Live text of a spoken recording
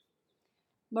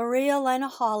Maria Elena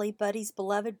Hawley, Buddy's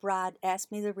beloved bride,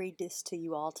 asked me to read this to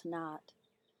you all tonight.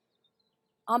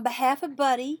 On behalf of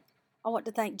Buddy, I want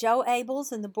to thank Joe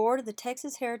Abels and the board of the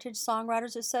Texas Heritage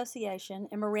Songwriters Association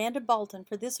and Miranda Bolton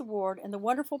for this award and the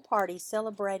wonderful party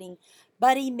celebrating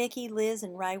Buddy, Mickey, Liz,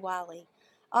 and Ray Wiley.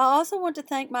 I also want to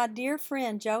thank my dear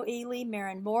friend Joe Ely,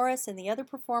 Marin Morris, and the other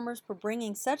performers for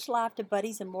bringing such life to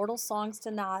Buddy's immortal songs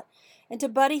tonight, and to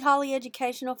Buddy Holly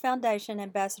Educational Foundation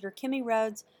Ambassador Kimmy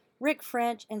Rhodes, Rick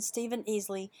French, and Stephen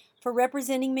Easley for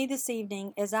representing me this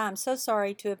evening, as I am so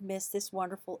sorry to have missed this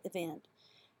wonderful event.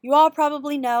 You all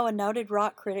probably know a noted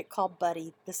rock critic called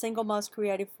Buddy, the single most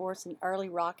creative force in early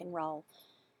rock and roll.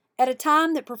 At a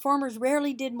time that performers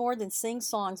rarely did more than sing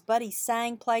songs, Buddy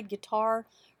sang, played guitar,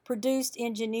 produced,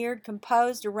 engineered,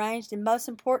 composed, arranged, and most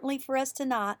importantly for us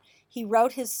tonight, he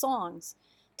wrote his songs.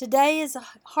 Today is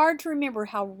hard to remember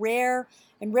how rare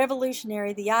and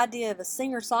revolutionary the idea of a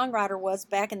singer-songwriter was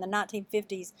back in the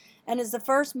 1950s, and as the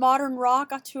first modern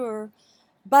rock auteur,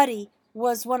 Buddy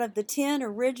was one of the 10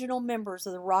 original members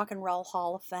of the Rock and Roll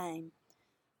Hall of Fame.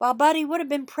 While Buddy would have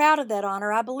been proud of that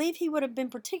honor, I believe he would have been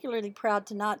particularly proud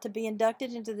tonight to be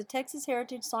inducted into the Texas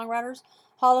Heritage Songwriters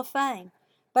Hall of Fame.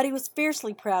 Buddy was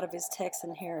fiercely proud of his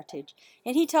Texan heritage,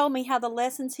 and he told me how the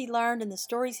lessons he learned and the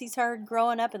stories he's heard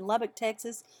growing up in Lubbock,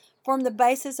 Texas, formed the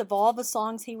basis of all the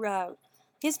songs he wrote.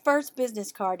 His first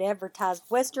business card advertised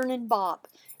Western and Bop,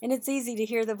 and it's easy to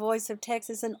hear the voice of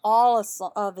Texas in all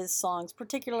of his songs,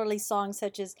 particularly songs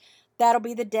such as That'll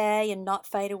Be the Day and Not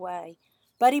Fade Away.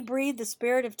 Buddy breathed the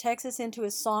spirit of Texas into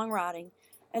his songwriting,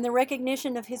 and the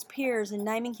recognition of his peers in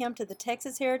naming him to the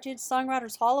Texas Heritage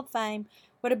Songwriters Hall of Fame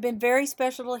would have been very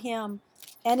special to him,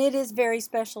 and it is very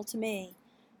special to me.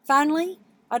 Finally,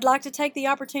 I'd like to take the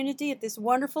opportunity at this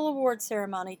wonderful award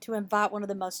ceremony to invite one of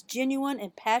the most genuine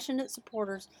and passionate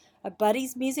supporters of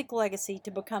Buddy's music legacy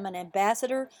to become an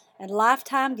ambassador and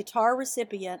lifetime guitar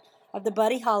recipient of the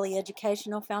Buddy Holly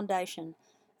Educational Foundation.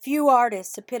 Few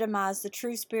artists epitomize the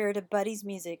true spirit of Buddy's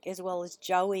music as well as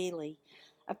Joe Ely,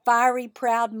 a fiery,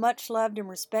 proud, much-loved and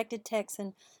respected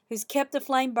Texan who's kept the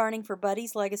flame burning for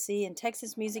Buddy's legacy and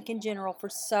Texas music in general for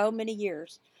so many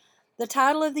years. The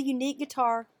title of the unique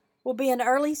guitar will be an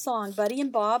early song Buddy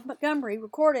and Bob Montgomery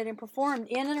recorded and performed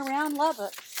in and around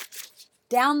Lubbock,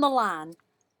 Down the Line,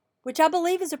 which I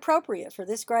believe is appropriate for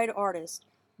this great artist.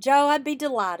 Joe, I'd be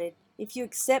delighted if you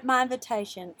accept my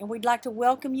invitation, and we'd like to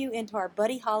welcome you into our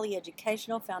Buddy Holly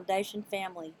Educational Foundation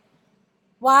family.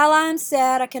 While I am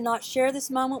sad I cannot share this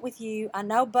moment with you, I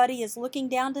know Buddy is looking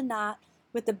down tonight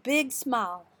with a big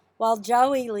smile while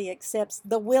Joe Ely accepts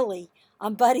the Willie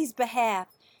on Buddy's behalf,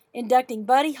 inducting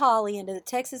Buddy Holly into the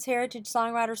Texas Heritage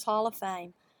Songwriters Hall of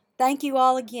Fame. Thank you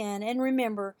all again, and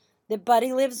remember that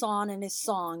Buddy lives on in his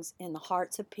songs in the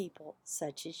hearts of people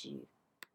such as you.